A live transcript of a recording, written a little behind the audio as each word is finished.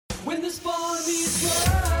When this boy meets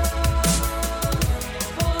world,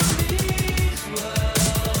 boy meets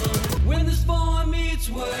world. When this boy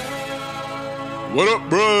meets world. What up,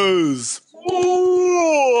 bros?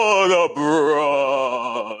 What up,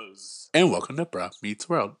 bros? And welcome to Bruh Meets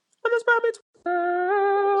World, What is Bro Meets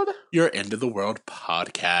World? your end of the world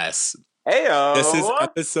podcast. Heyo. This is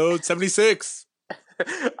episode 76.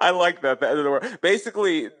 I like that. The end of the world.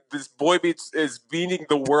 Basically, this Boy Meets is meaning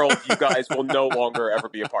the world you guys will no longer ever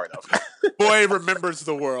be a part of. Boy remembers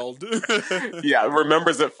the world. Yeah,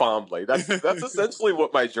 remembers it fondly. That's essentially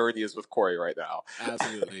what my journey is with Corey right now.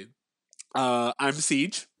 Absolutely. I'm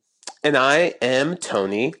Siege. And I am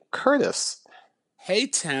Tony Curtis. Hey,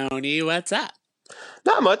 Tony, what's up?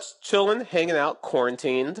 Not much. Chilling, hanging out,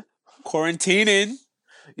 quarantined. Quarantining.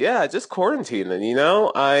 Yeah, just quarantining. You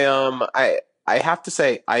know, I have to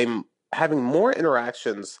say I'm having more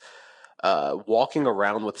interactions walking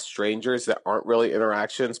around with strangers that aren't really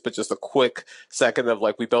interactions, but just a quick second of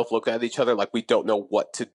like we both look at each other like we don't know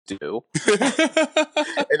what to do.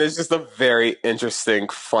 And it's just a very interesting,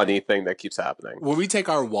 funny thing that keeps happening. When we take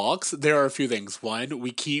our walks, there are a few things. One,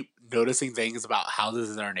 we keep noticing things about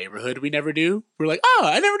houses in our neighborhood we never do. We're like, oh,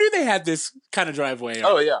 I never knew they had this kind of driveway.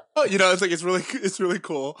 Oh yeah. Oh, you know, it's like it's really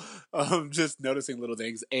cool. Just noticing little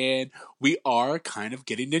things, and we are kind of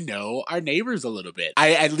getting to know our neighbors a little bit.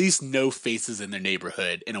 I at least know faces in their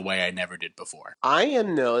neighborhood in a way I never did before. I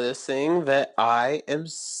am noticing that I am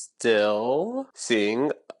still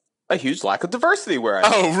seeing a huge lack of diversity where I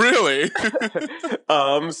Oh, really?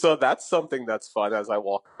 so that's something that's fun as I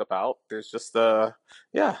walk about. There's just not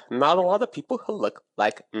a lot of people who look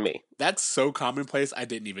like me. That's so commonplace. I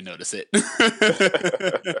didn't even notice it.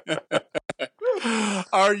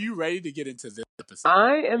 Are you ready to get into this episode?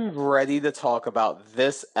 I am ready to talk about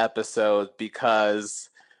this episode because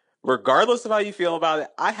regardless of how you feel about it,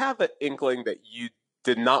 I have an inkling that you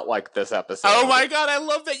did not like this episode. Oh my god, I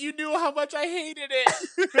love that you knew how much I hated it.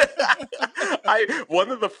 One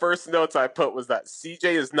of the first notes I put was that CJ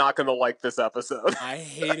is not going to like this episode. I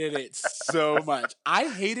hated it so much. I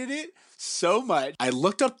hated it so much. I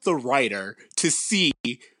looked up the writer to see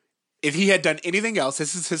if he had done anything else.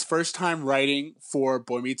 This is his first time writing for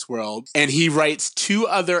Boy Meets World, and he writes 2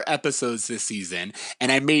 other episodes this season,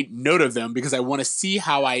 and I made note of them because I want to see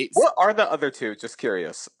how What are the other 2? Just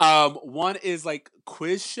curious. One is like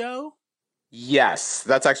quiz show. Yes,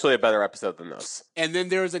 that's actually a better episode than this. And then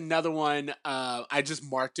there was another one. I just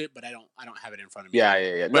marked it, but I don't have it in front of me.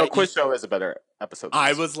 Yeah. No, But quiz show is a better episode.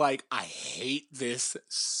 I was like, I hate this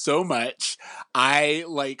so much. I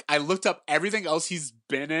looked up everything else he's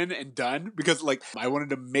been in and done because like I wanted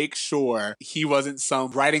to make sure he wasn't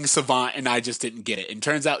some writing savant and I just didn't get it. And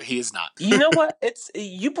turns out he is not. You know what?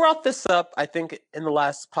 You brought this up, I think, in the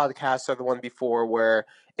last podcast or the one before, where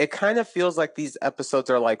it kind of feels like these episodes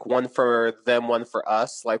are like one for them, one for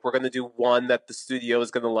us. Like we're going to do one that the studio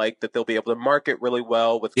is going to like, that they'll be able to market really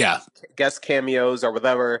well with guest cameos or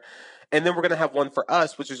whatever. And then we're going to have one for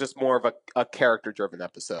us, which is just more of a character-driven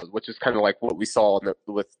episode, which is kind of like what we saw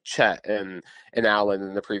with Chet and Alan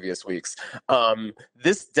in the previous weeks.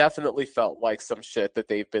 This definitely felt like some shit that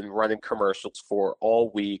they've been running commercials for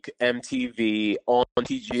all week. MTV, on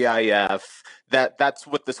TGIF. That's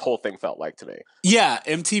what this whole thing felt like to me. Yeah,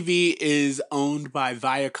 MTV is owned by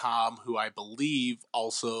Viacom, who I believe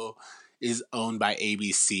also is owned by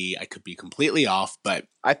ABC. I could be completely off, but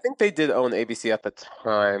I think they did own ABC at the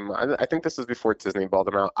time. I think this was before Disney bought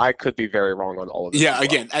them out. I could be very wrong on all of this. Yeah,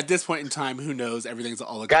 again, at this point in time, who knows? Everything's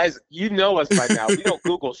all guys, you know us by now. We don't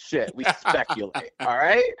Google shit. We speculate. All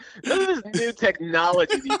right? None of this new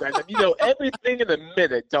technology that you guys have. You know everything in a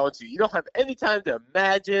minute, don't you? You don't have any time to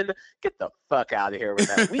imagine. Get the fuck out of here with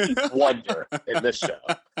that. We need wonder in this show.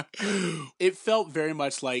 It felt very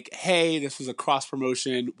much like, hey, this was a cross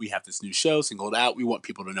promotion. We have this new show singled out. We want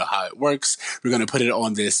people to know how it works. We're going to put it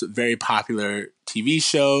on this very popular TV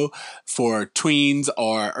show for tweens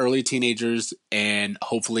or early teenagers, and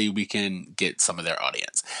hopefully we can get some of their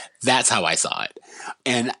audience. That's how I saw it.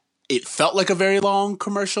 And it felt like a very long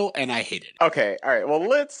commercial, and I hated it. Okay, all right. Well,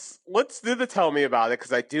 let's do the tell me about it,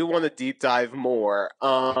 because I do want to deep dive more.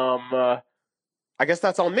 I guess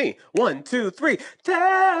that's on me. 1, 2, 3.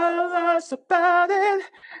 Tell us about it.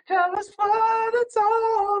 Tell us what it's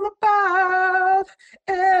all about.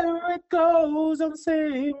 Eric goes on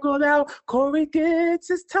singled out. Corey gets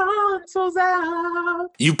his tonsils out.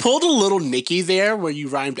 You pulled a little Nicky there where you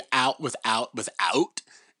rhymed out without.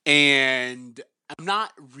 And I'm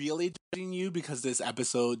not really judging you because this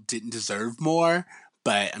episode didn't deserve more.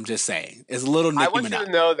 But I'm just saying, it's a little Nicki Minaj. I want you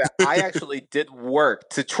to know that I actually did work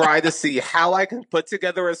to try to see how I can put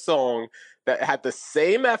together a song that had the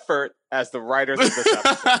same effort as the writers of this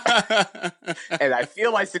episode. And I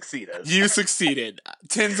feel I succeeded. You succeeded.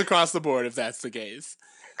 10s across the board if that's the case.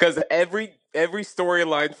 Because every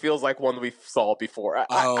storyline feels like one we saw before.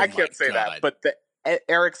 I can't say God. that, but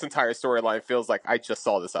Eric's entire storyline feels like I just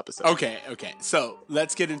saw this episode. Okay. So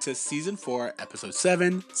let's get into season 4, episode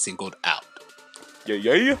 7, Singled Out.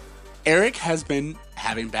 Yeah. Eric has been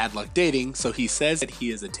having bad luck dating, so he says that he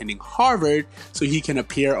is attending Harvard so he can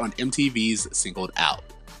appear on MTV's Singled Out.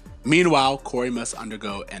 Meanwhile, Corey must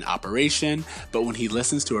undergo an operation, but when he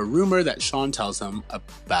listens to a rumor that Sean tells him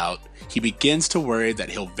about, he begins to worry that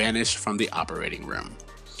he'll vanish from the operating room.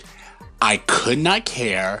 I could not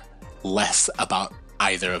care less about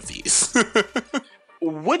either of these.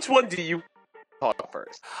 Which one do you talk about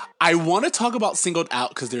first? I want to talk about Singled Out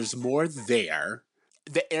because there's more there.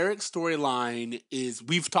 The Eric storyline is,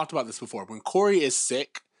 we've talked about this before. When Corey is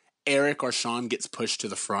sick, Eric or Sean gets pushed to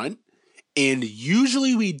the front. And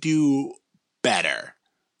usually we do better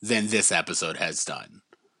than this episode has done.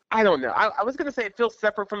 I don't know. I was going to say it feels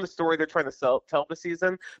separate from the story they're trying to tell this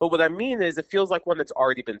season. But what I mean is it feels like one that's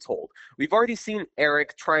already been told. We've already seen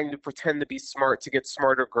Eric trying to pretend to be smart to get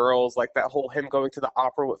smarter girls, like that whole him going to the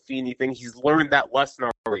opera with Feeney thing. He's learned that lesson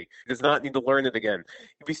already. He does not need to learn it again.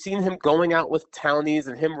 We've seen him going out with townies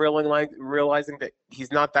and him realizing that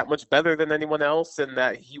he's not that much better than anyone else and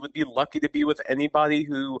that he would be lucky to be with anybody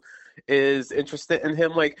who is interested in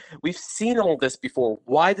him. Like, we've seen all this before.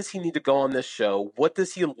 Why does he need to go on this show? What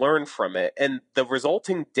does he learn from it? And the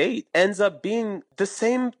resulting date ends up being the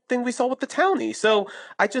same thing we saw with the townie. So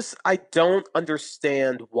I don't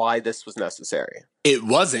understand why this was necessary. It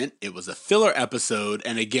wasn't. It was a filler episode.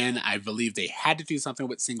 And again, I believe they had to do something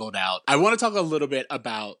with Singled Out. I want to talk a little bit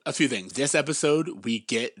about a few things. This episode, we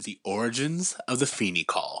get the origins of the Feeney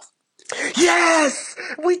call. Yes!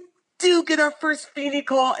 We do get our first Feeney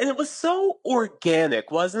call, and it was so organic,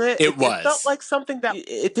 wasn't it? It was. It felt like something that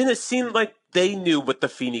it didn't seem like they knew what the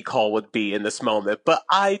Feeney call would be in this moment, but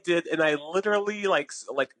I did, and I literally like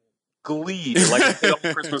gleed like a kid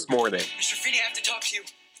on Christmas morning. Mr. Feeney, I have to talk to you.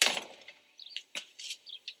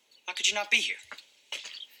 How could you not be here?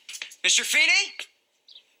 Mr. Feeney?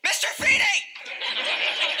 Mr. Feeney!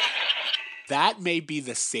 That may be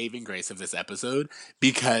the saving grace of this episode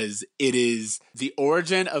because it is the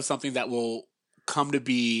origin of something that will come to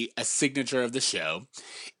be a signature of the show.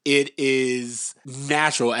 It is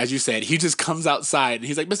natural, as you said. He just comes outside and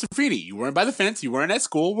he's like, Mr. Feeney, you weren't by the fence. You weren't at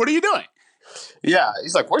school. What are you doing? Yeah,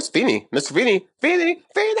 he's like, "Where's Feeney, Mr. Feeney, Feeney?"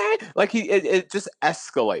 Like it just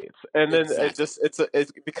escalates, and then Exactly.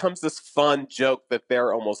 it becomes this fun joke that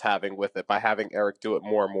they're almost having with it by having Eric do it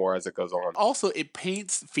more and more as it goes on. Also, it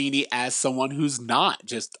paints Feeney as someone who's not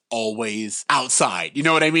just always outside. You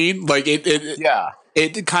know what I mean? Like Yeah,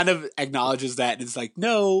 it kind of acknowledges that. And it's like,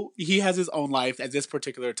 no, he has his own life. At this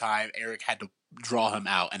particular time, Eric had to draw him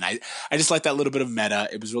out. And I just like that little bit of meta.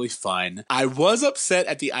 It was really fun. I was upset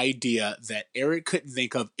at the idea that Eric couldn't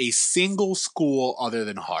think of a single school other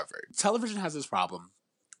than Harvard. Television has this problem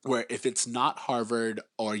where if it's not Harvard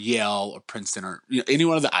or Yale or Princeton or any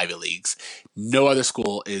one of the Ivy Leagues, no other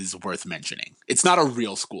school is worth mentioning. It's not a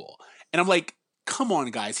real school. And I'm like, come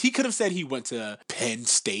on, guys. He could have said he went to Penn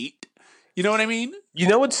State. You know what I mean? you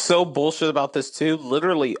know what's so bullshit about this too?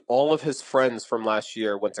 Literally, all of his friends from last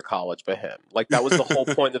year went to college, but him. Like that was the whole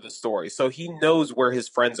point of the story. So he knows where his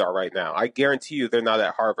friends are right now. I guarantee you, they're not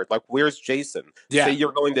at Harvard. Like, where's Jason? Yeah. Say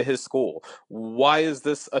you're going to his school. Why is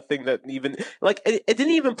this a thing that even like it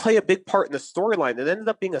didn't even play a big part in the storyline? It ended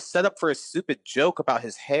up being a setup for a stupid joke about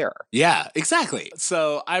his hair. Yeah, exactly.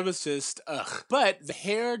 So I was just, ugh. But the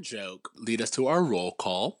hair joke lead us to our roll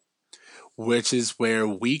call, which is where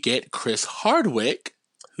we get Chris Hardwick,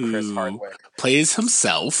 who Chris Hardwick. plays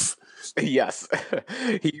himself. Yes,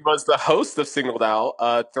 he was the host of Singled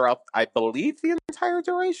Out throughout, I believe, the entire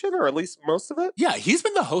duration, or at least most of it. Yeah, he's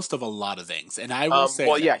been the host of a lot of things, and I will say,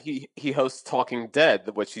 Well, that yeah, he hosts Talking Dead,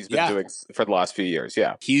 which he's been Yeah. doing for the last few years.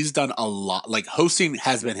 Yeah, he's done a lot. Like hosting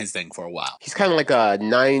has been his thing for a while. he's kind of like a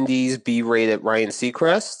 '90s B-rated Ryan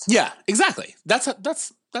Seacrest. Yeah, exactly. That's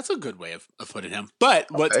a good way of putting him. But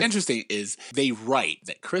what's Okay. interesting is they write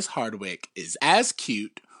that Chris Hardwick is as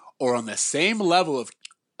cute or on the same level of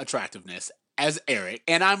attractiveness as Eric.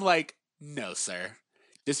 And I'm like, no, sir.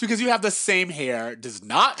 Just because you have the same hair does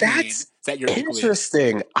not mean That's that you're equally.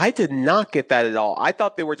 Interesting. I did not get that at all. I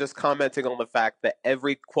thought they were just commenting on the fact that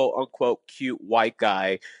every quote-unquote cute white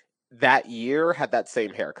guy that year had that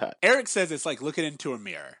same haircut. Eric says it's like looking into a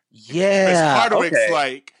mirror. Chris Yeah. Hardwick's okay.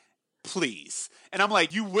 like, please. And I'm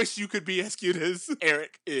like, you wish you could be as cute as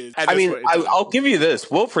Eric is. at I this mean, point in time. I'll give you this.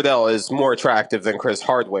 Will Friedle is more attractive than Chris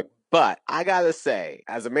Hardwick, But I gotta say,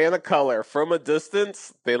 as a man of color, from a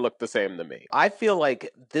distance, they look the same to me. I feel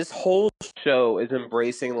like this whole show is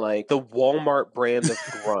embracing like the Walmart brand of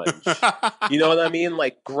grunge. You know what I mean?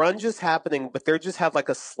 Like grunge is happening, but they just have like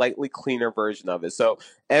a slightly cleaner version of it. So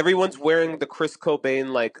everyone's wearing the Chris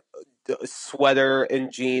Cobain like sweater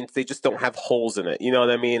and jeans. They just don't have holes in it. You know what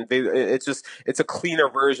I mean? It's a cleaner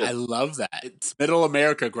version. I love that. It's middle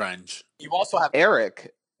America grunge. You also have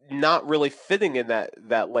Eric not really fitting in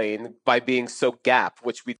that lane by being so Gap,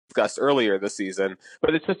 which we discussed earlier this season.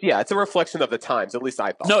 But it's just it's a reflection of the times. At least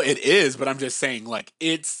I thought. No, it is, but I'm just saying, like,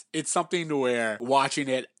 it's something to where watching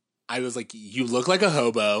it, I was like, you look like a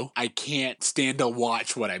hobo. I can't stand to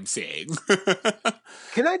watch what I'm seeing.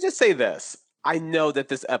 Can I just say this? I know that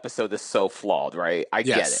this episode is so flawed, right? I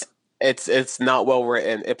get it. It's not well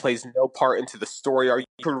written. It plays no part into the story. Or you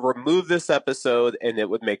could remove this episode and it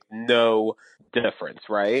would make no difference,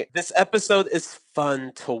 right? This episode is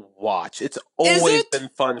fun to watch. It's always been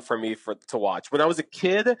fun for me to watch. When I was a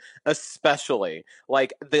kid, especially,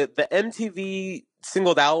 like the MTV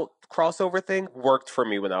singled out crossover thing worked for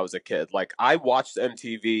me when I was a kid. Like I watched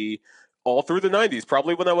MTV all through the 90s,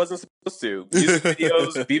 probably when I wasn't supposed to. Music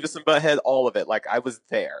videos, Beavis and Butthead, all of it. Like, I was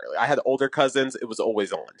there. I had older cousins. It was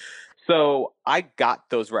always on. So I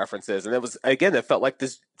got those references. And it was, again, it felt like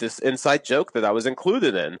this inside joke that I was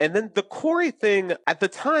included in. And then the Corey thing, at the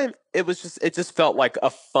time, it just felt like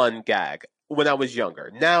a fun gag when I was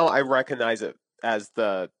younger. Now I recognize it as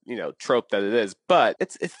the trope that it is, but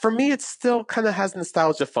for me it still kind of has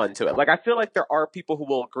nostalgia fun to it. Like I feel like there are people who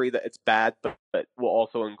will agree that it's bad, but will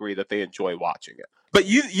also agree that they enjoy watching it. But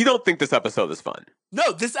you don't think this episode is fun?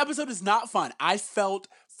 No, this episode is not fun. I felt,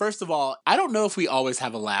 first of all, I don't know if we always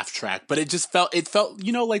have a laugh track, but it felt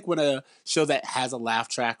like when a show that has a laugh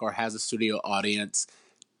track or has a studio audience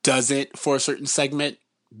doesn't for a certain segment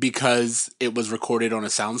because it was recorded on a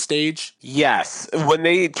soundstage. Yes. When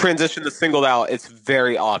they transition to singled out, it's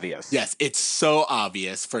very obvious. Yes, it's so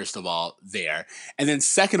obvious, first of all, there. And then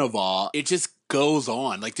second of all, it just goes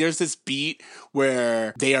on. Like there's this beat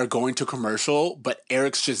where they are going to commercial, but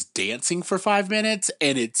Eric's just dancing for 5 minutes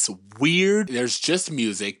and it's weird. There's just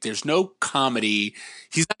music. There's no comedy.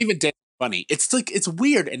 He's not even dancing funny. It's like, it's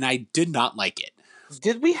weird and I did not like it.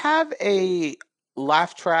 Did we have a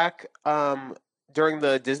laugh track during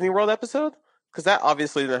the Disney World episode? Because that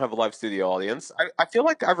obviously didn't have a live studio audience. I feel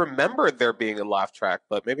like I remember there being a laugh track,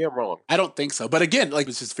 but maybe I'm wrong. I don't think so. But again, like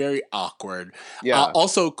it's just very awkward. Yeah.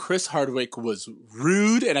 Also, Chris Hardwick was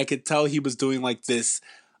rude, and I could tell he was doing like this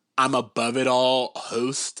I'm above it all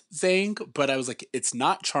host thing. But I was like, it's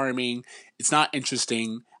not charming. It's not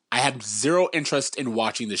interesting. I had zero interest in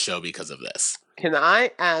watching the show because of this. Can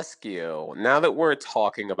I ask you, now that we're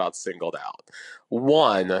talking about Singled Out,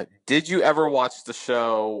 one, did you ever watch the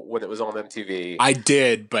show when it was on MTV? I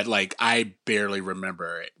did, but like I barely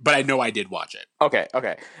remember it. But I know I did watch it.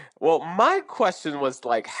 Okay. Well, my question was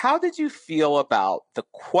like, how did you feel about the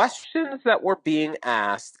questions that were being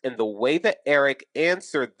asked and the way that Eric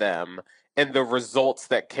answered them and the results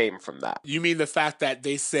that came from that? You mean the fact that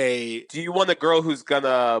they say, do you want a girl who's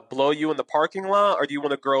gonna blow you in the parking lot, or do you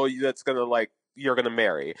want a girl that's gonna like you're gonna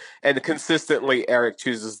marry? And consistently, Eric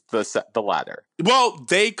chooses the latter. Well,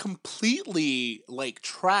 they completely like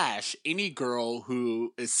trash any girl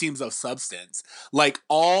who seems of substance. Like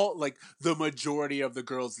the majority of the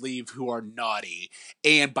girls leave who are naughty.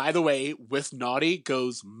 And by the way, with naughty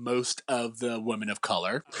goes most of the women of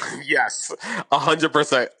color. Yes,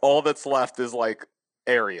 100%. All that's left is like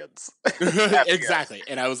Aryans. Exactly.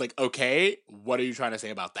 And I was like, okay, what are you trying to say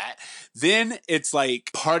about that? Then it's like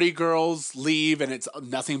party girls leave and it's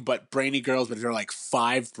nothing but brainy girls, but there are like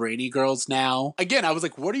 5 brainy girls now. Again, I was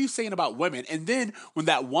like, what are you saying about women? And then when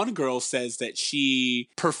that one girl says that she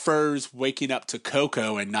prefers waking up to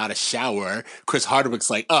cocoa and not a shower, Chris Hardwick's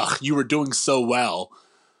like, ugh, you were doing so well.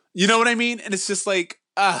 You know what I mean? And it's just like,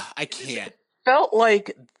 I can't. Felt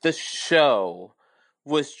like the show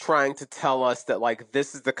was trying to tell us that like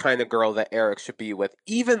this is the kind of girl that Eric should be with,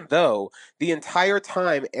 even though the entire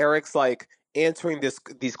time Eric's like answering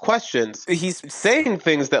these questions, he's saying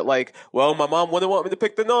things that like, well, my mom wouldn't want me to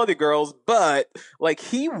pick the naughty girls, but like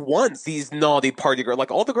he wants these naughty party girls. Like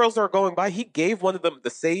all the girls that are going by, he gave one of them the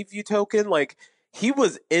save you token. Like he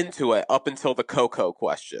was into it up until the Coco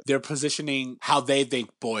question. They're positioning how they think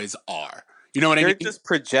boys are. You know what I mean? They're just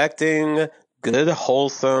projecting good,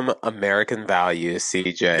 wholesome American values,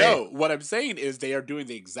 CJ. No, what I'm saying is they are doing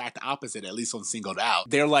the exact opposite, at least on Singled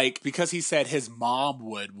Out. They're like, because he said his mom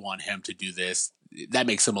would want him to do this, that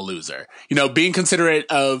makes him a loser. You know, being considerate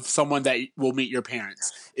of someone that will meet your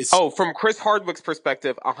parents is Oh, from Chris Hardwick's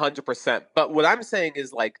perspective, 100%. But what I'm saying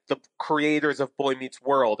is, like, the creators of Boy Meets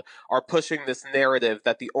World are pushing this narrative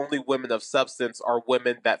that the only women of substance are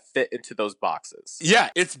women that fit into those boxes. yeah,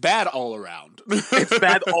 it's bad all around. It's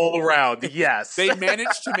bad all around, yes. They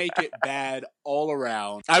managed to make it bad all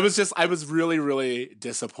around. I was really, really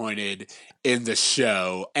disappointed in the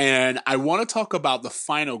show. And I want to talk about the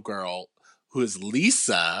final girl, who is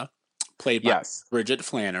Lisa, played by Yes. Bridget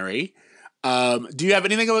Flannery. Do you have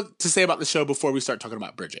anything to say about the show before we start talking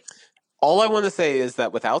about Bridget? All I want to say is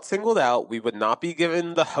that without Singled Out, we would not be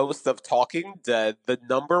given the host of Talking Dead, the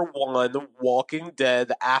 #1 Walking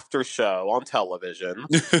Dead after show on television.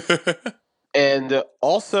 And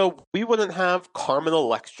also, we wouldn't have Carmen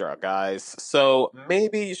Electra, guys. So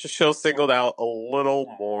maybe you should show Singled Out a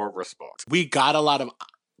little more respect. We got a lot of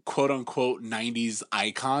quote unquote 90s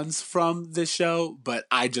icons from this show, but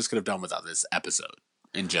I just could have done without this episode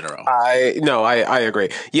in general. I agree.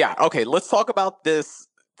 Yeah, okay, let's talk about this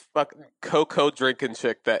fucking cocoa drinking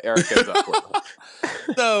chick that Eric ends up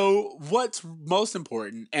with. So, what's most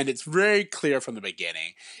important, and it's very clear from the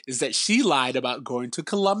beginning, is that she lied about going to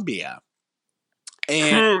Columbia.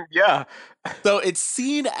 And Yeah. so it's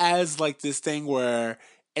seen as like this thing where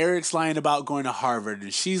Eric's lying about going to Harvard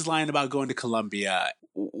and she's lying about going to Columbia.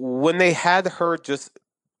 When they had her just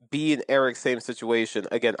be in Eric's same situation,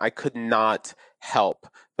 again, I could not help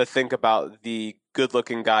but think about the good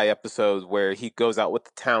looking guy episode where he goes out with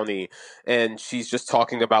the townie and she's just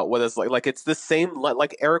talking about what is like it's the same,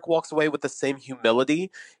 like Eric walks away with the same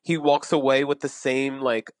humility. He walks away with the same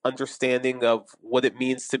like understanding of what it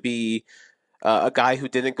means to be a guy who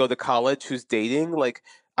didn't go to college, who's dating. Like,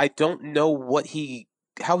 I don't know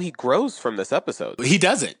how he grows from this episode. He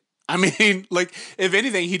doesn't. I mean, like, if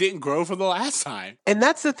anything, he didn't grow from the last time. And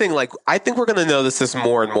that's the thing, like, I think we're going to notice this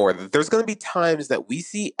more and more. That there's going to be times that we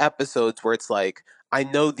see episodes where it's like, I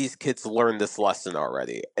know these kids learned this lesson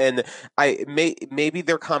already. And maybe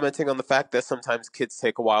they're commenting on the fact that sometimes kids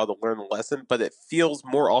take a while to learn the lesson, but it feels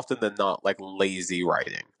more often than not like lazy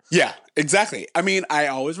writing. Yeah, exactly. I mean, I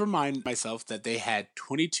always remind myself that they had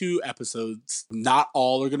 22 episodes. Not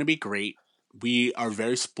all are going to be great. We are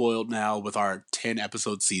very spoiled now with our 10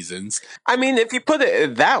 episode seasons. I mean, if you put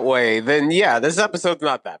it that way, then yeah, this episode's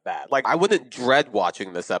not that bad. Like, I wouldn't dread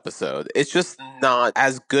watching this episode. It's just not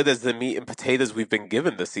as good as the meat and potatoes we've been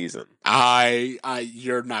given this season.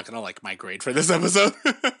 You're not going to like my grade for this episode.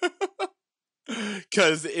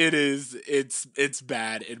 Because it's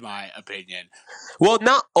bad in my opinion. Well,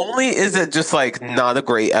 not only is it just like not a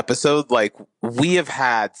great episode, like we have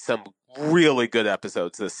had some really good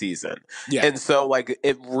episodes this season. Yeah. And so like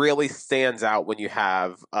it really stands out when you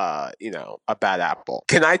have a bad apple.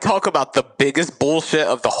 Can I talk about the biggest bullshit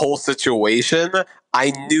of the whole situation?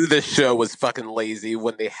 I knew the show was fucking lazy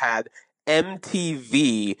when they had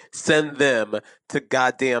MTV send them to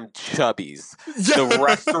goddamn Chubby's, the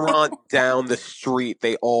restaurant down the street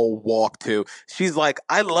they all walk to. She's like,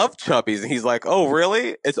 I love Chubby's. And he's like, oh,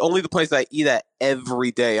 really? It's only the place I eat at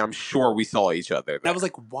every day. I'm sure we saw each other there. And I was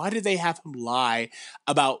like, why did they have him lie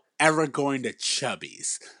about ever going to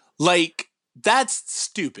Chubby's? Like, that's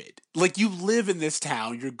stupid. Like, you live in this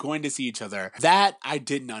town, you're going to see each other. That I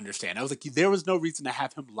didn't understand. I was like, there was no reason to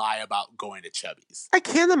have him lie about going to Chubby's. I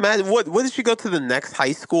can't imagine. What did she go to the next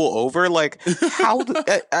high school over? Like, how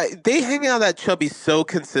they hang out at Chubby so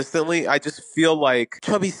consistently. I just feel like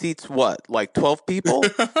Chubby seats what, like 12 people?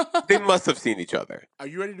 They must have seen each other. Are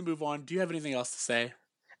you ready to move on? Do you have anything else to say?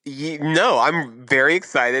 No, I'm very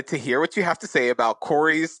excited to hear what you have to say about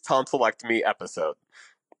Corey's tonsillectomy episode.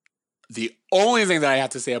 The only thing that I have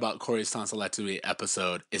to say about Corey's tonsillectomy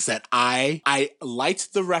episode is that I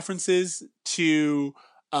liked the references to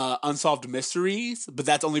Unsolved Mysteries, but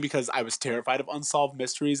that's only because I was terrified of Unsolved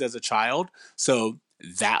Mysteries as a child. So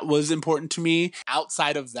that was important to me.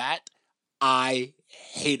 Outside of that, I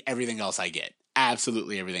hate everything else I get.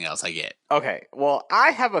 Absolutely everything else I get. Okay, well,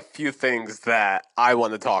 I have a few things that I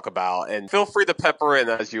want to talk about, and feel free to pepper in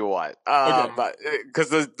as you want.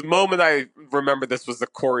 Because the moment I remember this was the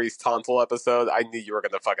Corey's tonsil episode, I knew you were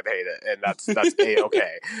going to fucking hate it, and that's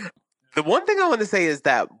A-okay. The one thing I want to say is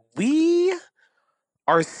that we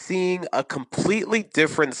are seeing a completely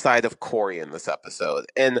different side of Corey in this episode.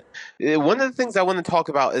 And one of the things I want to talk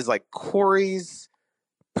about is, like, Corey's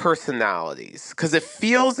personalities. Because it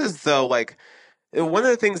feels as though, like, one of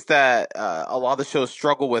the things that a lot of shows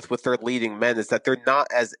struggle with their leading men is that they're not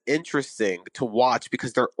as interesting to watch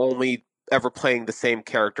because they're only ever playing the same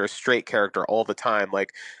character, straight character all the time. Like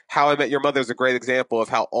How I Met Your Mother is a great example of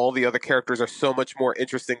how all the other characters are so much more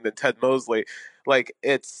interesting than Ted Mosley. Like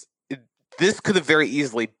this could have very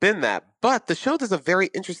easily been that. But the show does a very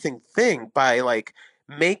interesting thing by like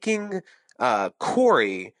making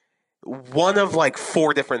Corey one of like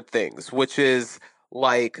four different things, which is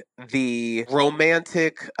like the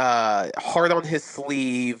romantic, heart on his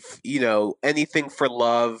sleeve, anything for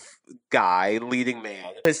love guy, leading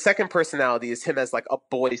man. His second personality is him as like a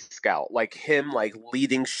Boy Scout, like him like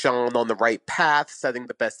leading Sean on the right path, setting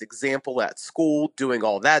the best example at school, doing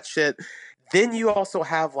all that shit. Then you also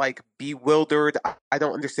have like bewildered, I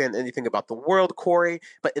don't understand anything about the world, Corey.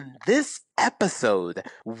 But in this episode,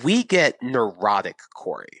 we get neurotic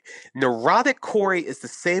Corey. Neurotic Corey is the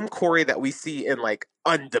same Corey that we see in like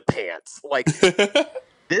Underpants. Like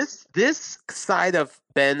this side of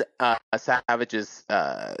Ben Savage's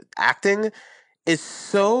acting is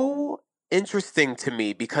so interesting to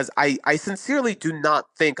me because I sincerely do not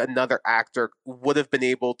think another actor would have been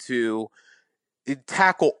able to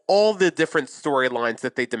tackle all the different storylines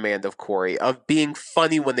that they demand of Corey, of being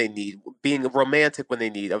funny when they need, being romantic when they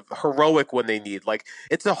need, of heroic when they need. Like,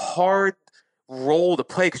 it's a hard role to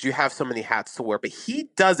play because you have so many hats to wear, but he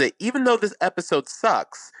does it. Even though this episode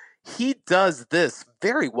sucks, he does this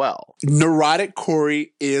very well. Neurotic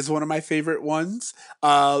Corey is one of my favorite ones.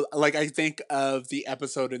 Like, I think of the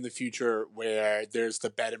episode in the future where there's the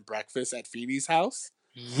bed and breakfast at Feeney's house.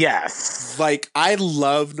 Yes. Like, I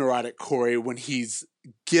love Neurotic Corey when he's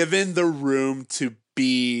given the room to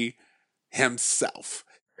be himself.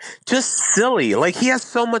 Just silly. Like, he has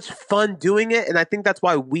so much fun doing it, and I think that's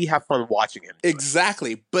why we have fun watching him.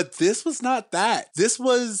 Exactly. But this was not that. This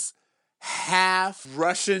was half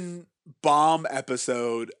Russian bomb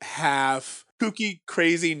episode, half kooky,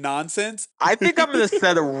 crazy nonsense. I think I'm going to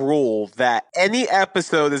set a rule that any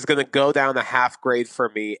episode is going to go down a half grade for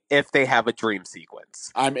me if they have a dream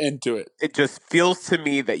sequence. I'm into it. It just feels to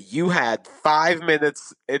me that you had 5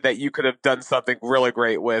 minutes that you could have done something really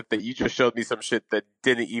great with, that you just showed me some shit that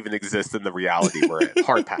didn't even exist in the reality we're in.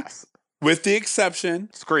 Hard pass. With the exception,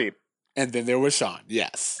 Scream. and then there was Sean.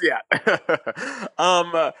 Yes. Yeah.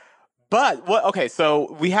 But what? Okay,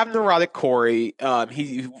 so we have neurotic Corey.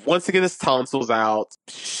 He wants to get his tonsils out.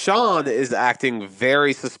 Sean is acting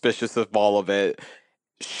very suspicious of all of it.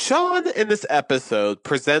 Sean in this episode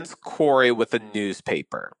presents Corey with a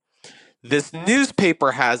newspaper. This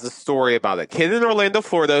newspaper has a story about a kid in Orlando,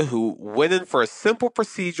 Florida, who went in for a simple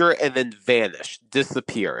procedure and then vanished,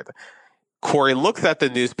 disappeared. Corey looks at the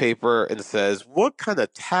newspaper and says, "What kind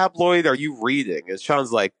of tabloid are you reading?" And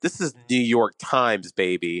Sean's like, "This is New York Times,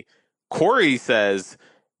 baby." Corey says,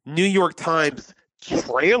 "New York Times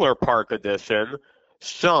Trailer Park Edition."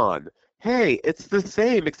 Sean, hey, it's the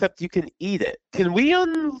same except you can eat it. Can we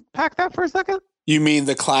unpack that for a second? You mean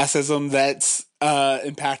the classism that's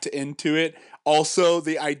impacted into it? Also,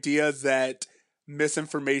 the idea that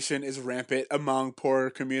misinformation is rampant among poorer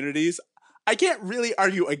communities. I can't really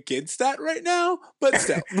argue against that right now, but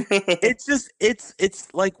still. It's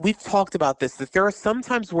like we've talked about this, that there are some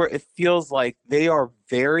times where it feels like they are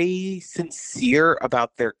very sincere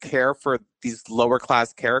about their care for these lower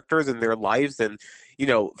class characters in their lives, and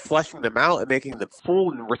fleshing them out and making them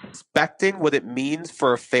full and respecting what it means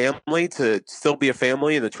for a family to still be a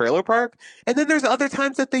family in the trailer park. And then there's other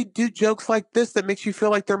times that they do jokes like this that makes you feel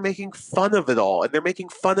like they're making fun of it all and they're making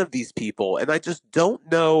fun of these people, and I just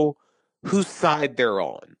don't know whose side they're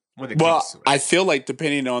on when it Well, comes to it. I feel like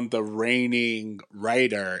depending on the reigning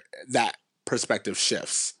writer, that perspective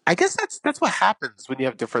shifts. I guess that's what happens when you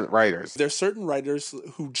have different writers. There's certain writers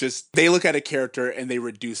who they look at a character and they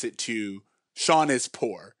reduce it to Sean is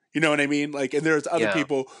poor. You know what I mean? Like, and there's other Yeah.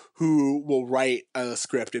 people who will write a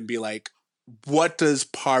script and be like, how does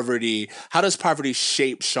poverty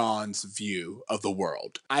shape Sean's view of the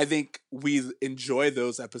world? I think we enjoy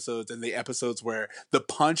those episodes, and the episodes where the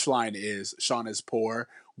punchline is Sean is poor,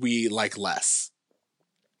 we like less.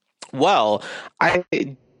 Well, I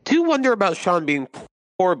do wonder about Sean being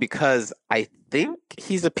poor because I think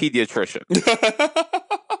he's a pediatrician.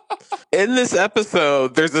 In this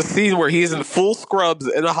episode, there's a scene where he's in full scrubs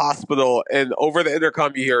in a hospital, and over the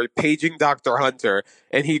intercom you hear paging Dr. Hunter,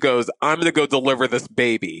 and he goes, "I'm going to go deliver this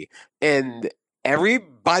baby." And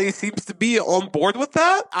everybody seems to be on board with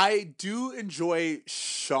that. I do enjoy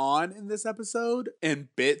Sean in this episode in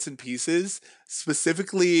bits and pieces.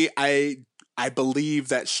 Specifically, I believe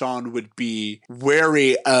that Sean would be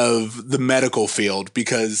wary of the medical field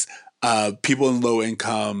because people in low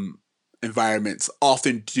income environments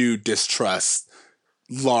often do distrust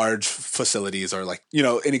large facilities or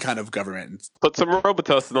any kind of government. Put some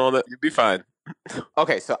Robitussin on it, you'll be fine.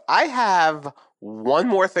 Okay, so I have one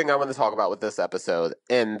more thing I want to talk about with this episode,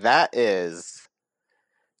 and that is,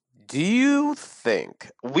 Do you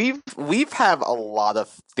think we've have a lot of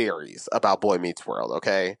theories about Boy Meets World,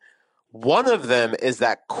 okay? One of them is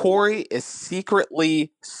that Corey is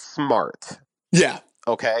secretly smart, Yeah.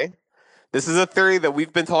 okay? This is a theory that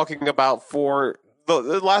we've been talking about for the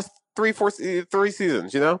last three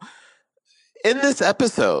seasons, you know? In this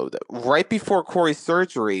episode, right before Corey's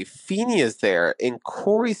surgery, Feeney is there, and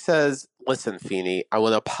Corey says, "Listen, Feeney, I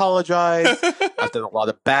want to apologize. I've done a lot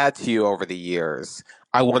of bad to you over the years.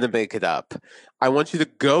 I want to make it up. I want you to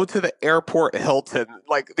go to the airport Hilton."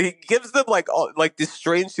 Like he gives them like this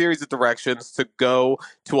strange series of directions to go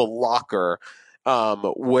to a locker,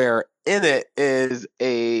 where in it is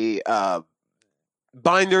a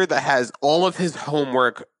binder that has all of his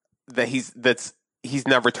homework that he's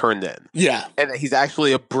never turned in, Yeah. and that he's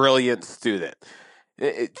actually a brilliant student.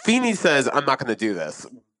 Feeney says, "I'm not going to do this,"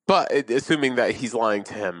 but assuming that he's lying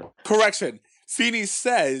to him. Correction. Feeney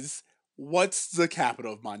says, "What's the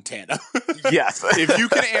capital of Montana?" Yes. If you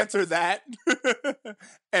can answer that,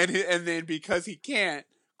 and then because he can't,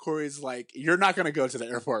 Corey's like, "You're not going to go to the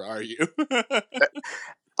airport, are you?"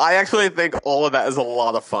 I actually think all of that is a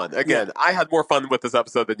lot of fun. Again, I had more fun with this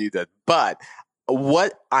episode than you did. But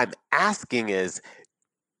what I'm asking is,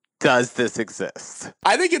 does this exist?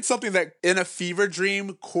 I think it's something that in a fever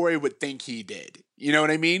dream, Corey would think he did. You know what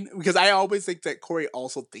I mean? Because I always think that Corey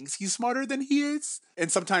also thinks he's smarter than he is.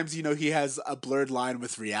 And sometimes, he has a blurred line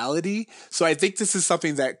with reality. So I think this is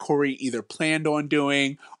something that Corey either planned on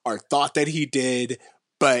doing or thought that he did,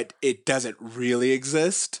 but it doesn't really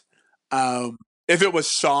exist. If it was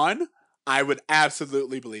Sean, I would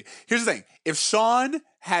absolutely believe. Here's the thing. If Sean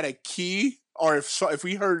had a key, or if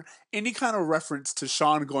we heard any kind of reference to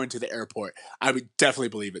Sean going to the airport, I would definitely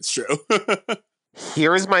believe it's true.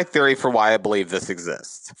 Here's my theory for why I believe this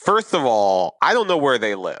exists. First of all, I don't know where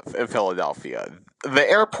they live in Philadelphia. The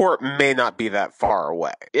airport may not be that far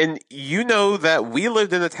away. And you know that we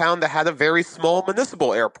lived in a town that had a very small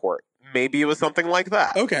municipal airport. Maybe it was something like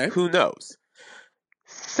that. Okay. Who knows?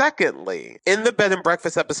 Secondly, in the bed and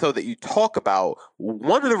breakfast episode that you talk about,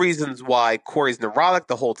 one of the reasons why Corey's neurotic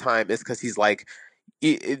the whole time is because he's like, I'm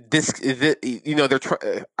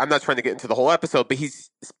not trying to get into the whole episode, but he's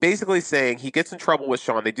basically saying he gets in trouble with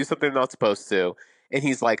Sean. They do something they're not supposed to. And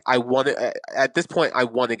he's like, at this point, I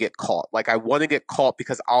want to get caught. Like, I want to get caught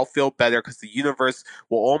because I'll feel better because the universe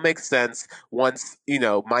will all make sense once,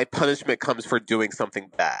 my punishment comes for doing something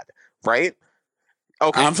bad. Right?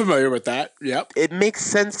 Okay. I'm familiar with that. Yep. It makes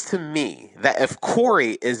sense to me that if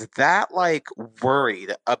Corey is that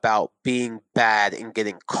worried about being bad and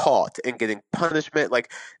getting caught and getting punishment,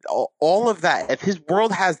 all of that, if his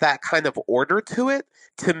world has that kind of order to it,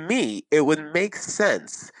 to me, it would make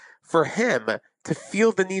sense for him to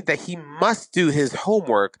feel the need that he must do his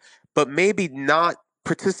homework, but maybe not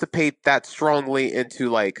participate that strongly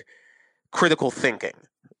into critical thinking.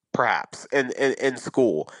 Perhaps in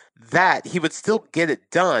school, that he would still get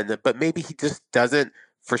it done, but maybe he just doesn't,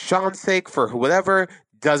 for Sean's sake, for whatever,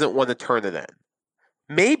 doesn't want to turn it in.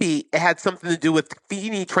 Maybe it had something to do with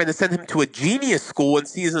Feeney trying to send him to a genius school in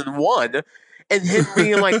season 1, and him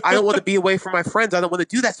being like, "I don't want to be away from my friends. I don't want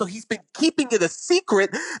to do that." So he's been keeping it a secret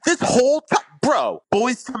this whole time. Bro,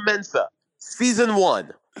 Boys to Mensa, season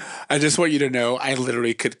 1. I just want you to know I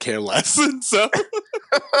literally could care less. So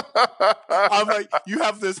I'm like, you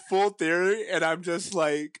have this full theory, and I'm just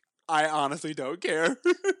like, I honestly don't care.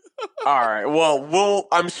 All right. Well,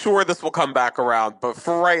 I'm sure this will come back around, but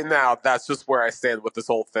for right now, that's just where I stand with this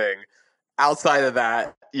whole thing. Outside of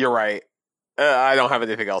that, you're right. I don't have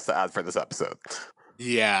anything else to add for this episode.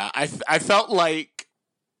 Yeah, I felt like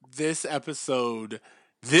this episode,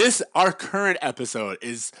 our current episode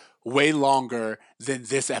is way longer than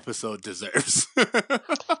this episode deserves.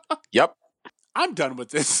 Yep. I'm done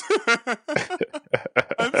with this.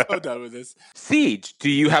 I'm so done with this. Siege, do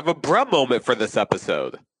you have a bruh moment for this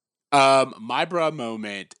episode? My bruh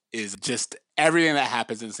moment is just everything that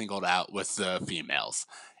happens in Singled Out with the females.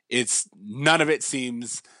 None of it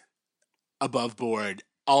seems above board.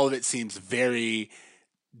 All of it seems very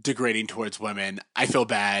degrading towards women. I feel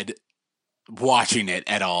bad watching it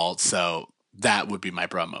at all, so that would be my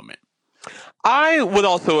bruh moment. I would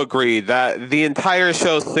also agree that the entire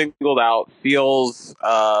show Singled Out feels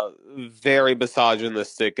very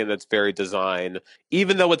misogynistic in its very design,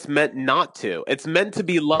 even though it's meant not to. It's meant to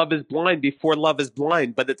be Love is Blind before Love is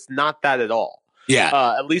Blind, but it's not that at all.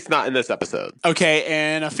 Yeah. At least not in this episode. Okay,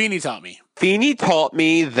 and Feeney taught me. Feeney taught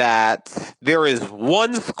me that there is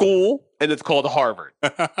one school, and it's called Harvard.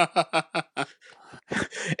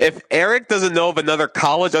 If Eric doesn't know of another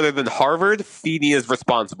college other than Harvard, Feeney is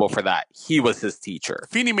responsible for that. He was his teacher.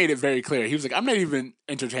 Feeney made it very clear. He was like, I'm not even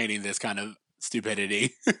entertaining this kind of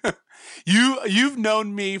stupidity. You've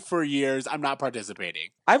known me for years. I'm not participating.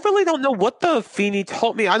 I really don't know what the Feeney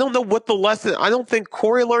taught me. I don't know what the lesson. I don't think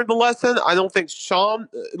Corey learned the lesson. I don't think Sean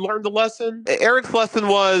learned the lesson. Eric's lesson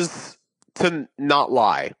was to not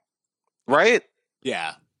lie, right?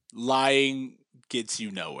 Yeah, lying gets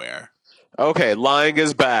you nowhere. Okay, lying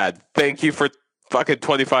is bad. Thank you for fucking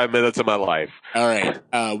 25 minutes of my life. All right.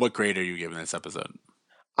 What grade are you giving this episode?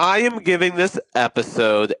 I am giving this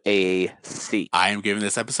episode a C. I am giving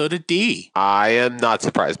this episode a D. I am not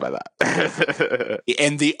surprised by that.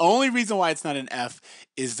 And the only reason why it's not an F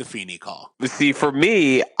is the Feeney call. See, for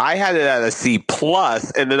me, I had it at a C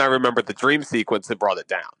plus, and then I remembered the dream sequence and brought it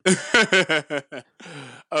down.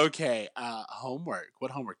 Okay. Homework.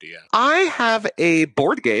 What homework do you have? I have a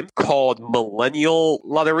board game called Millennial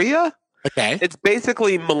Lotteria. Okay. It's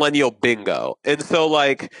basically millennial bingo, and so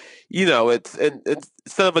like it's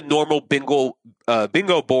instead of a normal bingo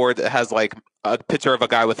board, it has like a picture of a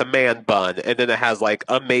guy with a man bun, and then it has like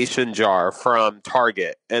a mason jar from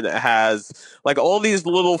Target, and it has like all these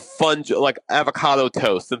little fun like avocado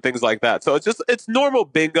toast and things like that. So it's normal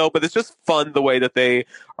bingo, but it's just fun the way that they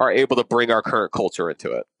are able to bring our current culture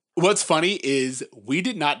into it. What's funny is we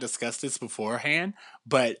did not discuss this beforehand,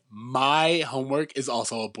 but my homework is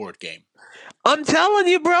also a board game. I'm telling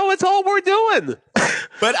you, bro, it's all we're doing.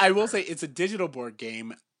 But I will say it's a digital board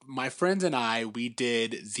game. My friends and I, we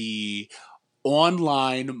did the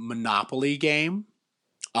online Monopoly game.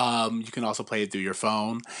 You can also play it through your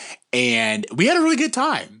phone. And we had a really good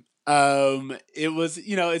time. It was,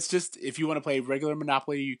 it's just, if you want to play regular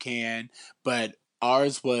Monopoly, you can. But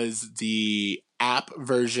ours was the app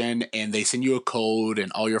version, and they send you a code,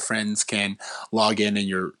 and all your friends can log in, and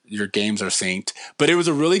your games are synced. But it was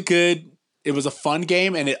it was a fun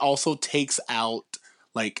game, and it also takes out,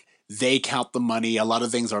 like, they count the money. A lot of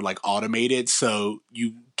things are, like, automated, so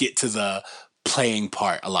you get to the playing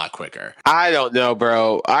part a lot quicker. I don't know,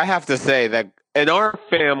 bro. I have to say that in our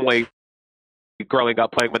family, growing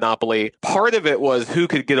up playing Monopoly, part of it was who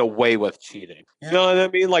could get away with cheating. You know what I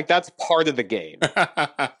mean? Like, that's part of the game.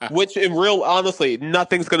 Which, honestly,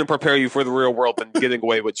 nothing's going to prepare you for the real world than getting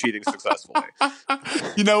away with cheating successfully.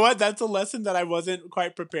 You know what? That's a lesson that I wasn't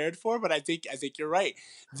quite prepared for, but I think you're right.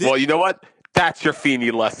 Well, you know what? That's your Feeney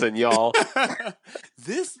lesson, y'all.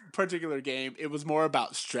 This particular game, it was more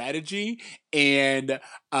about strategy, and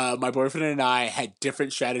my boyfriend and I had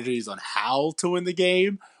different strategies on how to win the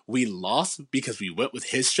game. We lost because we went with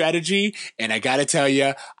his strategy, and I gotta tell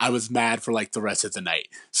you, I was mad for like the rest of the night.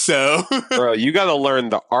 So, bro, you gotta learn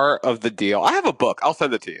the art of the deal. I have a book. I'll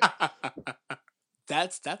send it to you.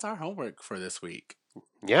 That's our homework for this week.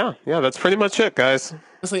 Yeah, that's pretty much it, guys.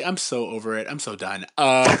 Honestly, I'm so over it. I'm so done.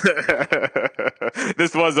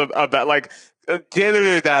 This was about like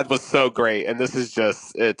Janitor Dad was so great, and this is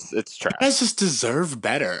just it's trash. You guys just deserve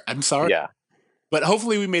better. I'm sorry. Yeah. But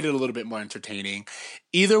hopefully we made it a little bit more entertaining.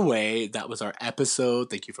 Either way, that was our episode.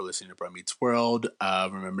 Thank you for listening to Bro Meets World.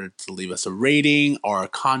 Remember to leave us a rating or a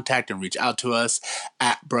contact and reach out to us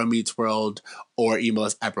at Bro Meets World, or email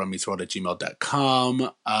us at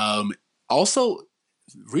bromeetsworld@gmail.com. Also,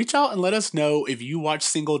 reach out and let us know if you watch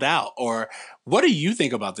Singled Out, or what do you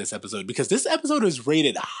think about this episode? Because this episode is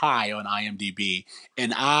rated high on IMDb,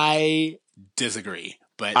 and I disagree.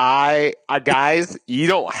 But guys, you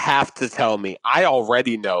don't have to tell me. I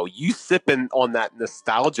already know. You sipping on that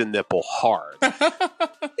nostalgia nipple hard.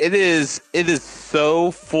 It is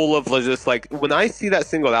so full of just like, when I see that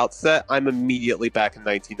Singled Out set, I'm immediately back in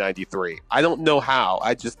 1993. I don't know how.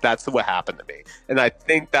 That's what happened to me. And I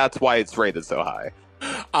think that's why it's rated so high.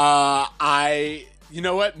 You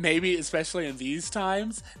know what? Maybe, especially in these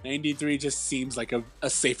times, 93 just seems like a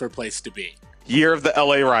safer place to be. Year of the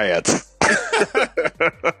LA riots.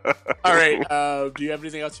 All right. Do you have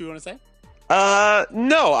anything else you want to say?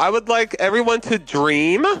 No. I would like everyone to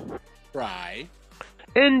dream. Try.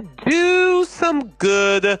 And do some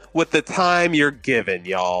good with the time you're given,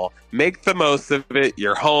 y'all. Make the most of it.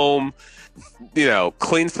 You're home.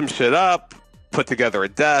 Clean some shit up. Put together a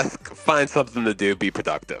desk. Find something to do. Be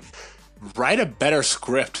productive. Write a better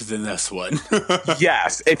script than this one.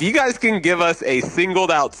 Yes. If you guys can give us a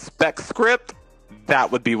Singled Out spec script,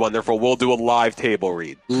 that would be wonderful. We'll do a live table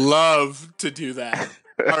read. Love to do that.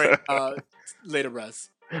 All right. Later,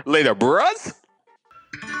 Russ. Later, bruh.